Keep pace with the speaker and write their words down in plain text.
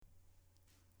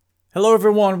Hello,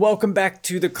 everyone. Welcome back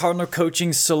to the Cardinal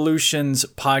Coaching Solutions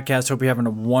podcast. Hope you're having a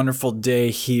wonderful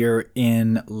day here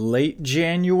in late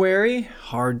January.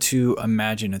 Hard to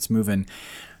imagine it's moving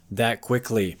that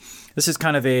quickly. This is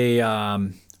kind of a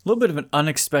little bit of an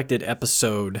unexpected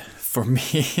episode for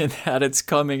me in that it's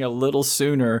coming a little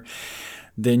sooner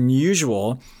than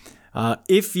usual.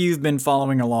 If you've been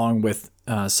following along with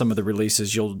some of the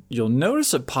releases, you'll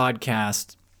notice a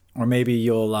podcast, or maybe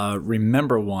you'll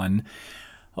remember one.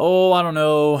 I don't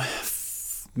know,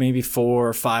 maybe 4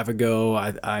 or 5 ago.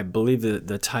 I believe that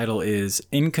the title is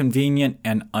Inconvenient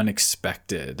and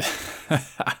Unexpected.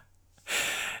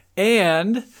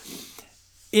 And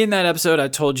in that episode, I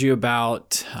told you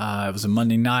about, it was a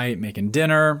Monday night making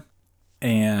dinner,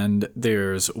 and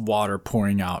there's water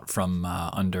pouring out from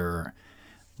under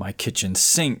my kitchen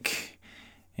sink.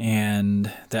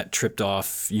 And that tripped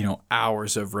off,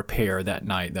 hours of repair that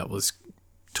night. That was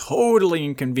totally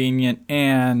inconvenient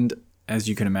and, as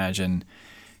you can imagine,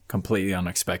 completely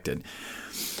unexpected.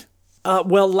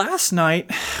 Last night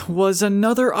was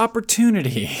another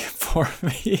opportunity for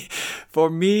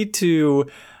me to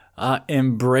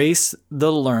embrace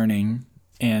the learning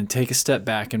and take a step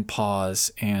back and pause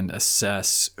and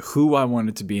assess who I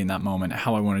wanted to be in that moment,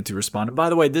 how I wanted to respond. And by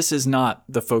the way, this is not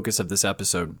the focus of this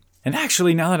episode. And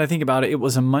actually, now that I think about it, it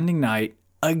was a Monday night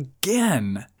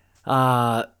again.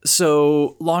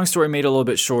 So long story made a little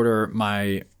bit shorter.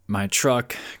 My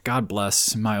truck, God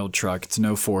bless my old truck. It's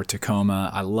an 04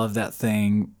 Tacoma. I love that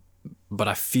thing, but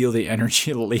I feel the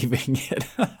energy leaving it.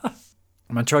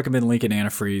 My truck had been leaking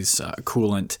antifreeze,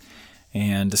 coolant,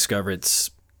 and discovered it's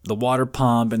the water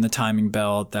pump and the timing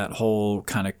belt. That whole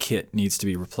kind of kit needs to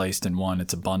be replaced in one.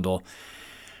 It's a bundle.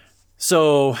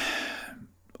 So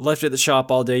left it at the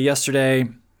shop all day yesterday.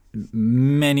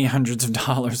 Many hundreds of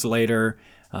dollars later,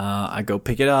 I go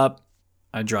pick it up,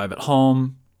 I drive it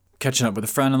home, catching up with a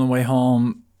friend on the way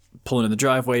home, pulling in the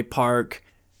driveway, park.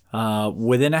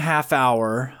 Within a half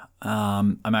hour,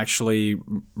 I'm actually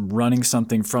running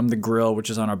something from the grill, which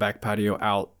is on our back patio,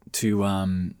 out to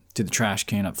the trash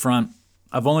can up front.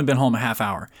 I've only been home a half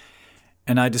hour,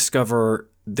 and I discover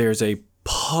there's a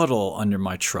puddle under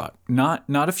my truck. Not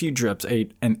a few drips,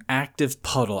 an active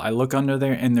puddle. I look under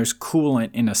there, and there's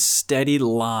coolant in a steady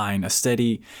line,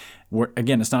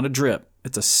 again, it's not a drip.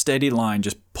 It's a steady line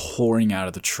just pouring out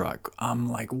of the truck. I'm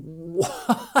like,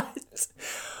 what?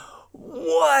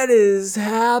 What is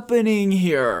happening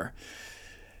here?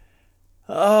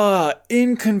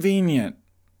 Inconvenient.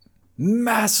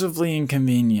 Massively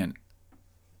inconvenient.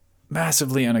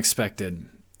 Massively unexpected.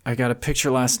 I got a picture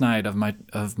last night of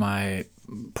my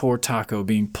poor taco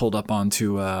being pulled up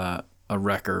onto a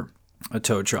wrecker, a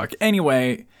tow truck.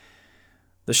 Anyway,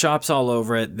 the shop's all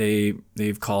over it.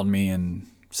 They've called me and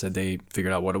said they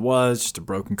figured out what it was, just a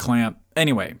broken clamp.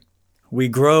 Anyway, we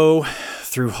grow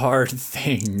through hard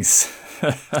things.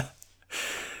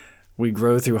 We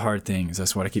grow through hard things.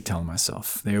 That's what I keep telling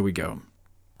myself. There we go.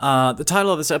 The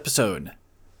title of this episode,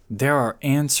 There Are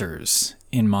Answers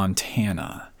in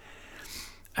Montana.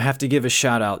 I have to give a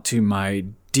shout out to my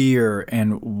dear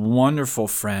and wonderful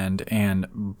friend and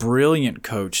brilliant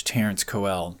coach, Terrence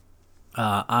Coel.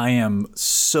 I am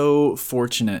so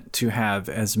fortunate to have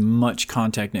as much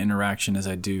contact and interaction as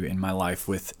I do in my life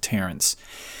with Terrence.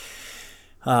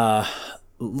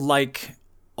 Like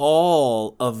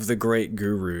all of the great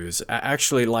gurus,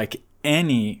 actually like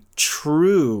any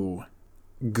true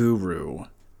guru,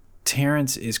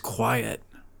 Terrence is quiet.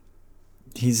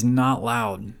 He's not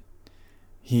loud.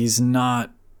 He's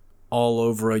not all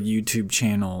over a YouTube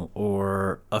channel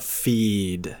or a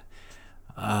feed.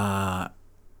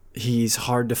 He's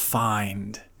hard to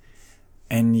find,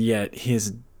 and yet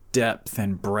his depth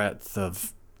and breadth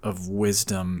of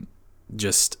wisdom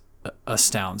just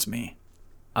astounds me.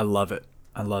 I love it.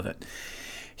 I love it.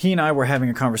 He and I were having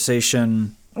a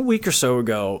conversation a week or so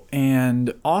ago,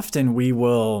 and often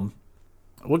we'll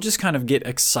just kind of get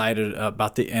excited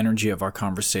about the energy of our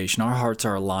conversation. Our hearts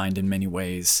are aligned in many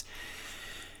ways.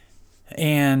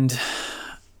 And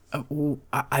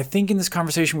I think in this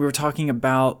conversation we were talking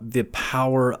about the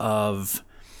power of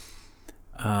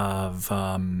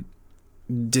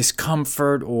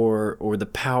discomfort or the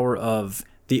power of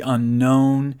the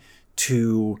unknown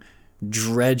to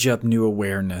dredge up new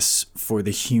awareness for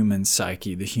the human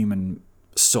psyche, the human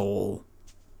soul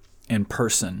and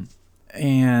person.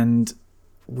 And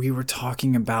we were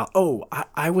talking about,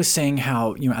 I was saying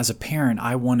how, as a parent,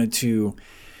 I wanted to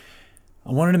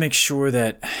make sure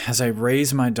that as I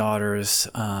raise my daughters,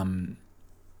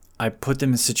 I put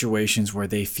them in situations where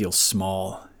they feel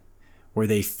small, where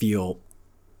they feel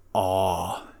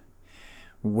awe,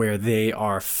 where they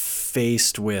are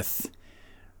faced with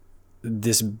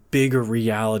this bigger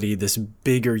reality, this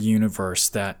bigger universe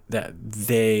that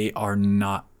they are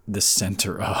not the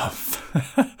center of.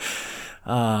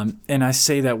 And I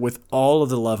say that with all of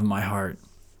the love in my heart.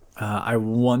 I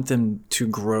want them to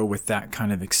grow with that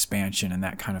kind of expansion and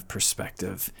that kind of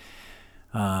perspective,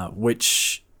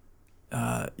 which,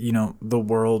 the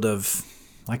world of,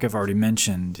 like I've already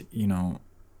mentioned,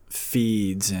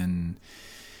 feeds and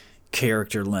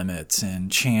character limits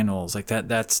and channels like that.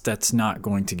 That's not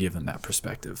going to give them that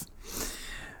perspective.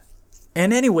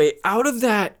 And anyway, out of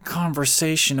that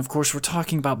conversation, of course, we're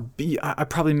talking about, I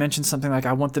probably mentioned something like,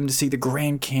 I want them to see the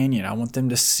Grand Canyon. I want them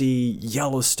to see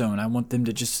Yellowstone. I want them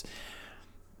to just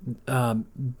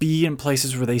be in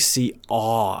places where they see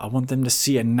awe. I want them to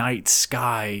see a night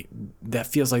sky that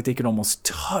feels like they could almost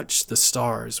touch the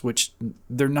stars, which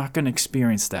they're not going to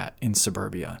experience that in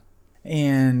suburbia.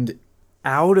 And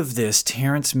out of this,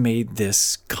 Terrence made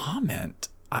this comment.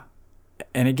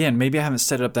 And again, maybe I haven't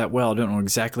set it up that well. I don't know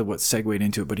exactly what segued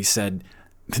into it, but he said,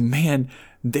 man,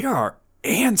 there are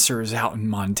answers out in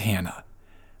Montana.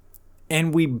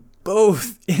 And we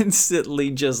both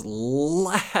instantly just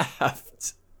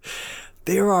laughed.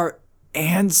 There are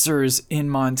answers in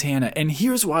Montana. And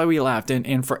here's why we laughed.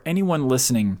 And for anyone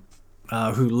listening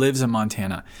who lives in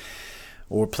Montana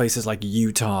or places like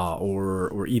Utah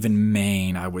or even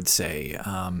Maine, I would say.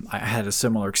 I had a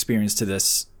similar experience to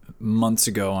this months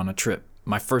ago on a trip.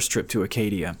 My first trip to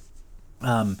Acadia.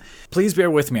 Please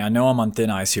bear with me. I know I'm on thin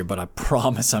ice here, but I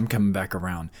promise I'm coming back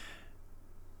around.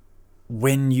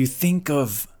 When you think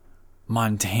of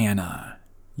Montana,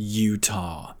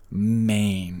 Utah,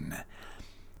 Maine,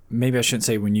 maybe I shouldn't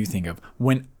say when you think of,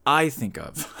 when I think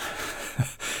of,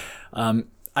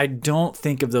 I don't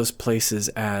think of those places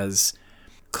as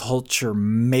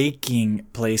culture-making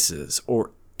places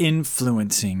or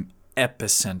influencing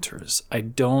epicenters. I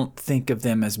don't think of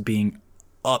them as being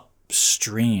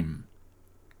upstream.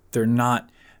 They're not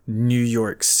New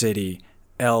York City,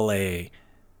 LA,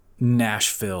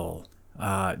 Nashville,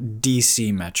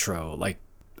 DC Metro. Like,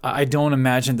 I don't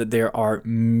imagine that there are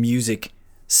music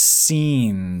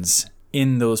scenes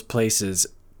in those places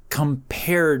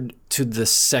compared to the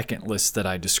second list that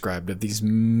I described of these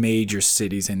major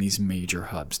cities and these major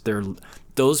hubs.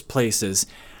 Those places,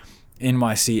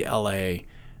 NYC, LA,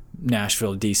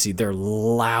 Nashville, DC, they're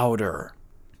louder.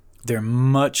 They're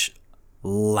much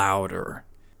louder.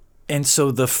 And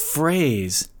so the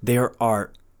phrase, there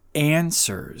are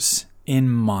answers in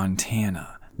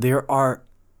Montana. There are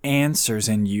answers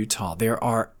in Utah. There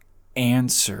are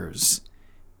answers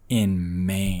in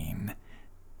Maine.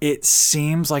 It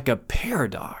seems like a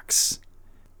paradox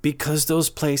because those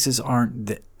places aren't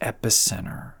the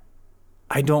epicenter.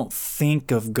 I don't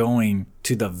think of going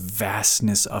to the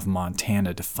vastness of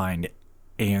Montana to find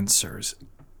answers.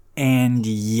 And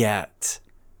yet,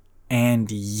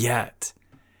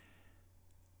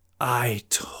 I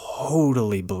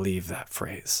totally believe that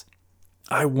phrase.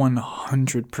 I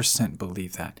 100%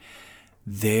 believe that.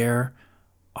 There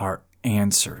are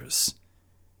answers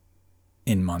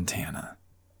in Montana.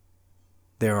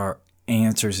 There are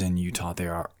answers in Utah.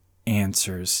 There are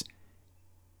answers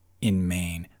in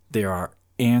Maine. There are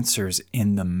answers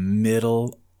in the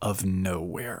middle of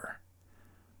nowhere.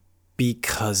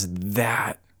 Because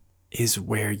that is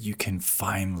where you can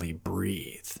finally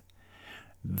breathe.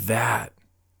 That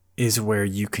is where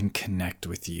you can connect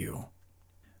with you.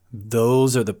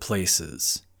 Those are the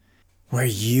places where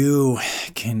you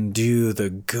can do the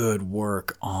good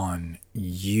work on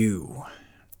you.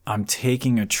 I'm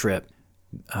taking a trip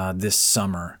this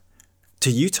summer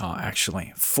to Utah,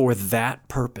 actually, for that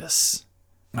purpose.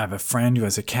 I have a friend who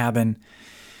has a cabin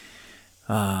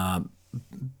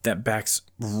that backs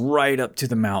right up to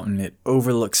the mountain. It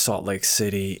overlooks Salt Lake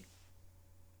City.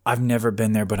 I've never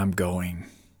been there, but I'm going.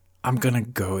 I'm going to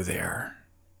go there.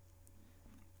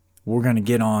 We're going to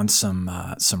get on some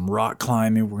rock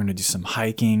climbing. We're going to do some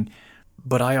hiking.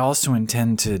 But I also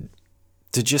intend to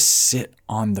just sit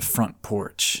on the front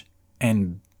porch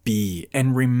and be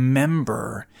and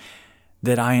remember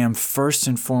that I am first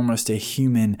and foremost a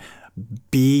human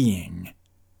being,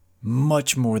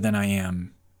 much more than I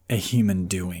am a human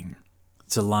doing.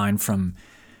 It's a line from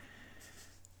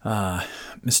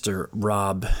Mr.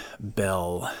 Rob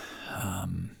Bell.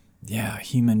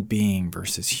 Human being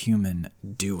versus human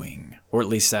doing. Or at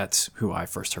least that's who I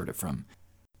first heard it from.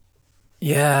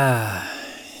 Yeah,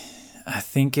 I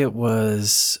think it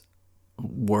was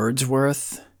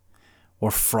Wordsworth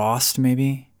or Frost,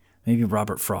 maybe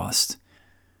Robert Frost,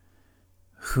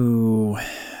 who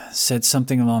said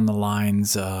something along the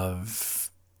lines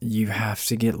of, you have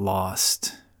to get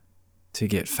lost to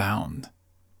get found.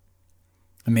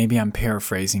 And maybe I'm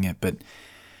paraphrasing it, but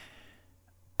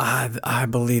I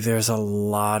believe there's a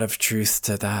lot of truth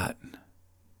to that.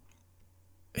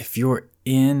 If you're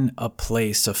in a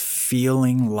place of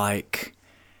feeling like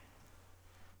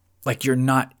you're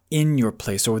not in your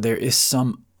place, or there is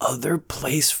some other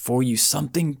place for you,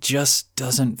 something just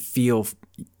doesn't feel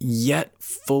yet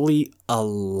fully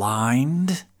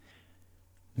aligned.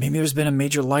 Maybe there's been a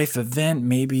major life event.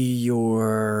 Maybe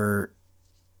you've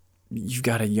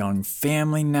got a young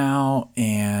family now,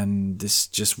 and this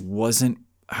just wasn't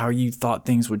how you thought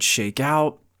things would shake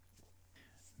out.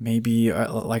 Maybe,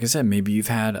 like I said, maybe you've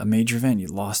had a major event. You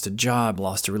lost a job,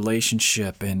 lost a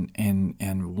relationship,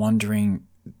 and wondering,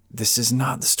 this is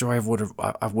not the story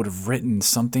I would have written.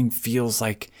 Something feels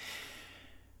like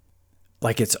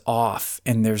it's off,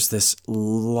 and there's this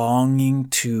longing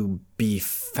to be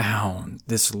found,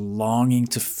 this longing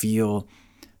to feel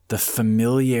the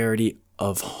familiarity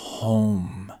of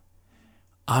home.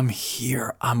 I'm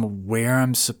here. I'm where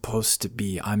I'm supposed to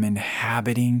be. I'm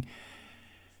inhabiting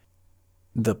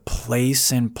the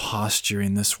place and posture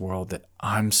in this world that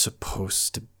I'm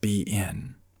supposed to be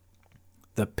in.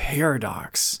 The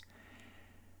paradox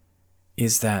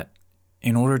is that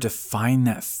in order to find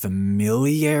that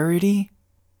familiarity,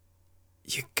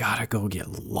 you gotta go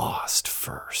get lost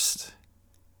first.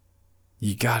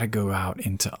 You gotta go out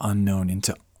into unknown,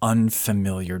 into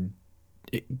unfamiliar.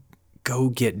 Go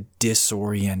get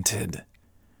disoriented.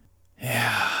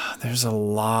 Yeah, there's a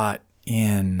lot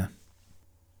in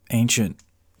ancient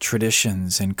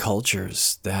traditions and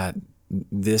cultures that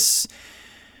this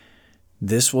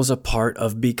was a part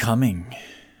of becoming.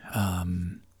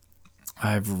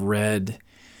 I've read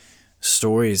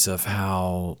stories of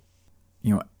how,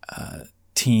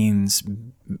 teens,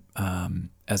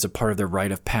 as a part of their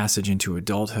rite of passage into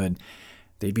adulthood,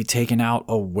 they'd be taken out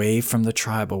away from the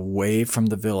tribe, away from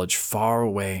the village, far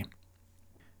away,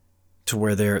 to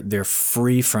where they're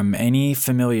free from any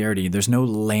familiarity. There's no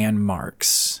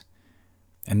landmarks,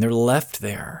 and they're left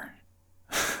there.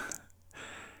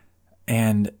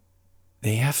 And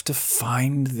they have to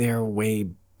find their way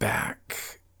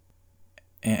back.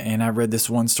 And I read this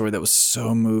one story that was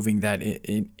so moving that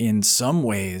in some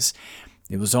ways,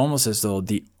 it was almost as though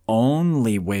the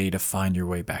only way to find your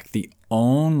way back, the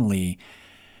only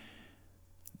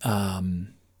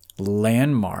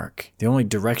landmark, the only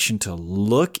direction to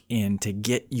look in to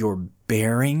get your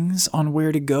bearings on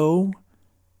where to go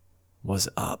was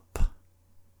up.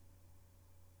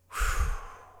 Whew.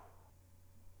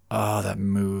 Oh, that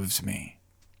moves me.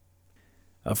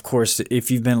 Of course,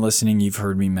 if you've been listening, you've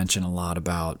heard me mention a lot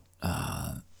about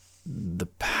the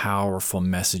powerful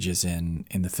messages in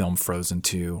the film Frozen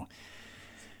 2.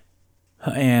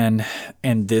 And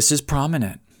this is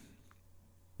prominent.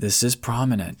 This is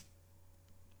prominent.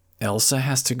 Elsa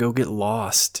has to go get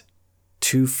lost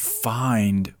to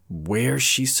find where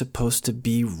she's supposed to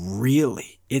be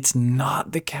really. It's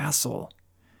not the castle.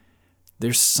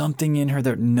 There's something in her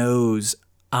that knows,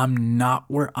 I'm not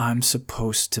where I'm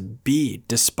supposed to be,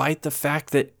 despite the fact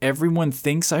that everyone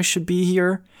thinks I should be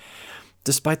here,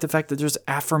 despite the fact that there's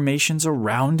affirmations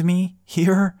around me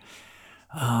here.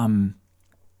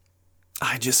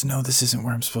 I just know this isn't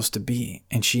where I'm supposed to be.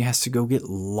 And she has to go get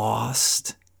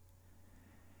lost.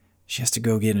 She has to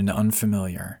go get into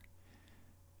unfamiliar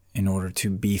in order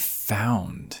to be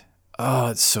found.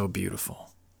 Oh, it's so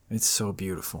beautiful. It's so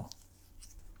beautiful.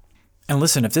 And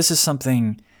listen, if this is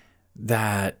something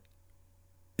that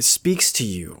speaks to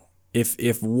you,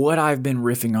 if what I've been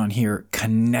riffing on here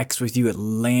connects with you, it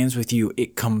lands with you,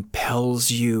 it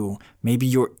compels you, maybe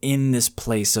you're in this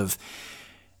place of,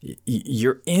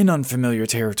 you're in unfamiliar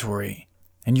territory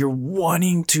and you're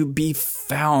wanting to be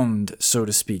found, so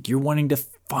to speak. You're wanting to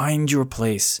find your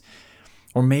place.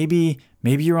 Or maybe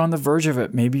you're on the verge of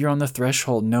it. Maybe you're on the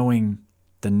threshold, knowing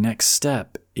the next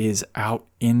step is out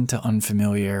into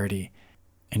unfamiliarity.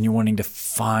 And you're wanting to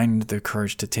find the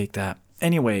courage to take that.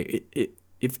 Anyway,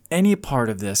 if any part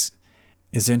of this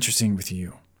is interesting with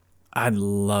you, I'd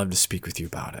love to speak with you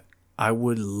about it. I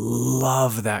would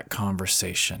love that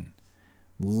conversation.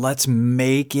 Let's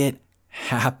make it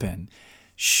happen.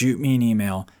 Shoot me an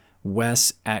email,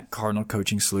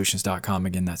 wes@cardinalcoachingsolutions.com.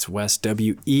 Again, that's Wes,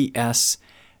 W-E-S,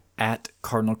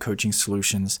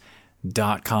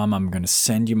 @cardinalcoachingsolutions.com. I'm going to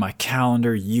send you my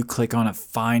calendar. You click on it,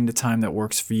 find a time that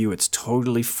works for you. It's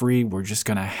totally free. We're just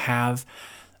going to have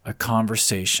a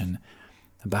conversation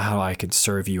about how I could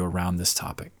serve you around this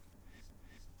topic.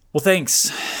 Well, thanks.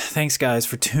 Thanks, guys,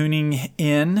 for tuning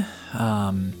in.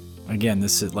 Again,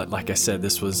 this is, like I said,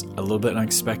 this was a little bit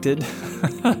unexpected,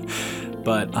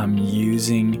 but I'm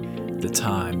using the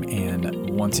time. And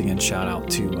once again, shout out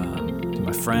to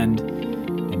my friend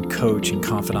and coach and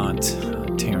confidant,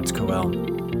 Terrence Coel.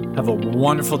 Have a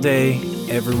wonderful day,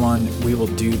 everyone. We will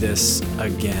do this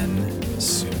again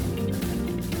soon.